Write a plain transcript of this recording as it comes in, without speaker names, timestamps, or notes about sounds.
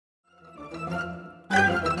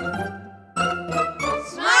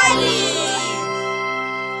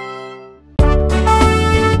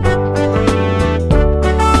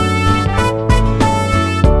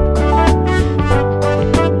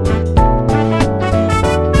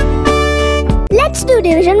do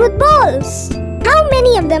division with balls. How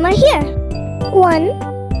many of them are here?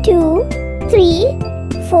 1, 2, 3,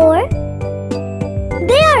 4.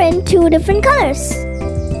 They are in 2 different colors.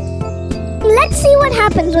 Let's see what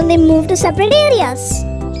happens when they move to separate areas.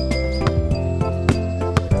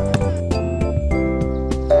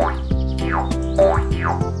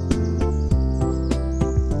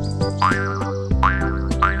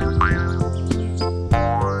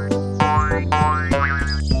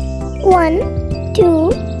 One, two.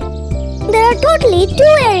 There are totally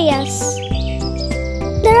 2 areas.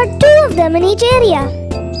 There are 2 of them in each area.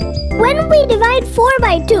 When we divide 4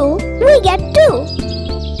 by 2, we get 2.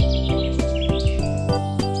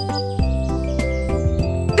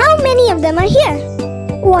 How many of them are here?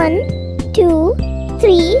 1, 2,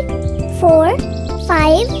 3, 4,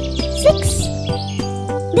 5, 6.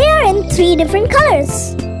 They are in 3 different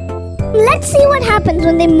colors. Let's see what happens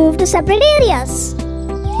when they move to separate areas.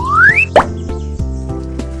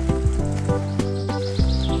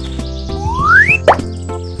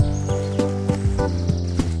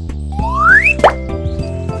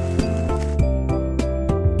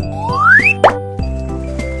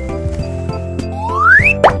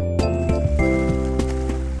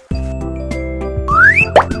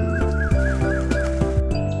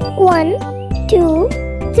 One, 2,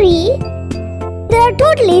 3. There are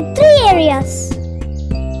totally 3 areas.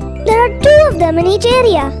 There are 2 of them in each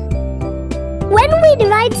area. When we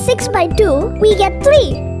divide 6 by 2, we get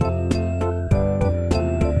 3.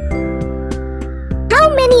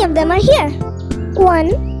 How many of them are here?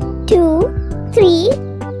 1, 2, 3,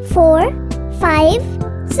 4, 5,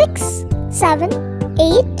 6, 7,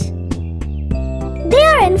 8. They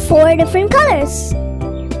are in 4 different colors.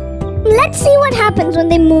 Let's see what happens when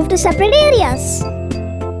they move to separate areas.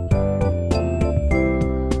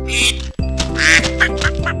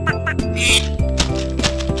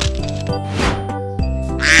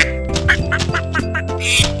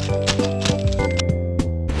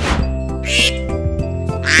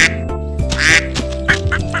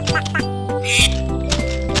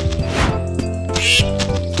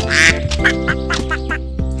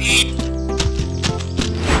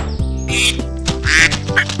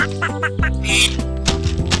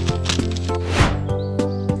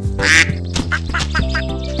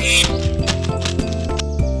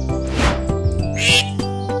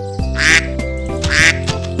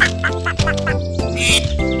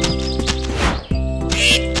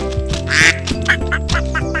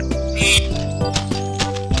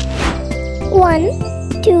 One,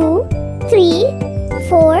 2, 3,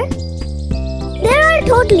 4. There are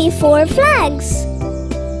totally 4 flags.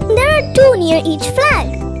 There are 2 near each flag.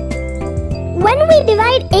 When we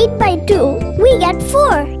divide 8 by 2, we get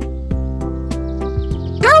 4.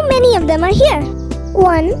 How many of them are here?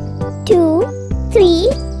 1, 2,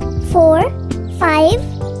 3, 4, 5,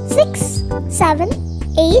 6, 7,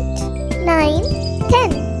 8, 9, 10.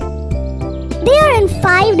 They are in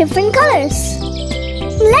 5 different colors.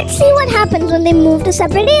 Let's see what happens when they move to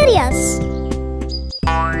separate areas.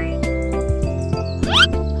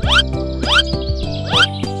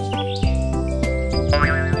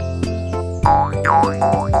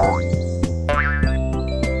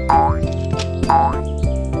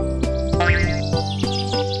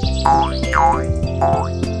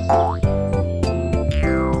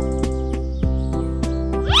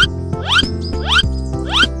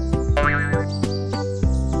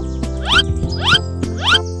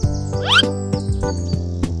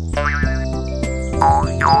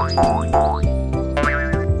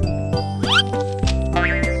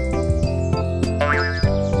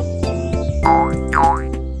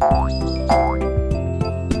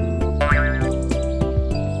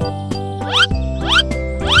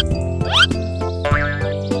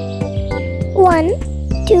 One,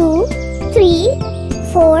 2, 3,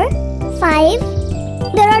 4, 5.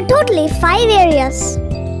 There are totally 5 areas.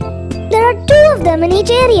 There are 2 of them in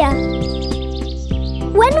each area.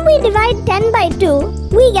 When we divide 10 by 2,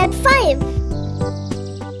 we get 5.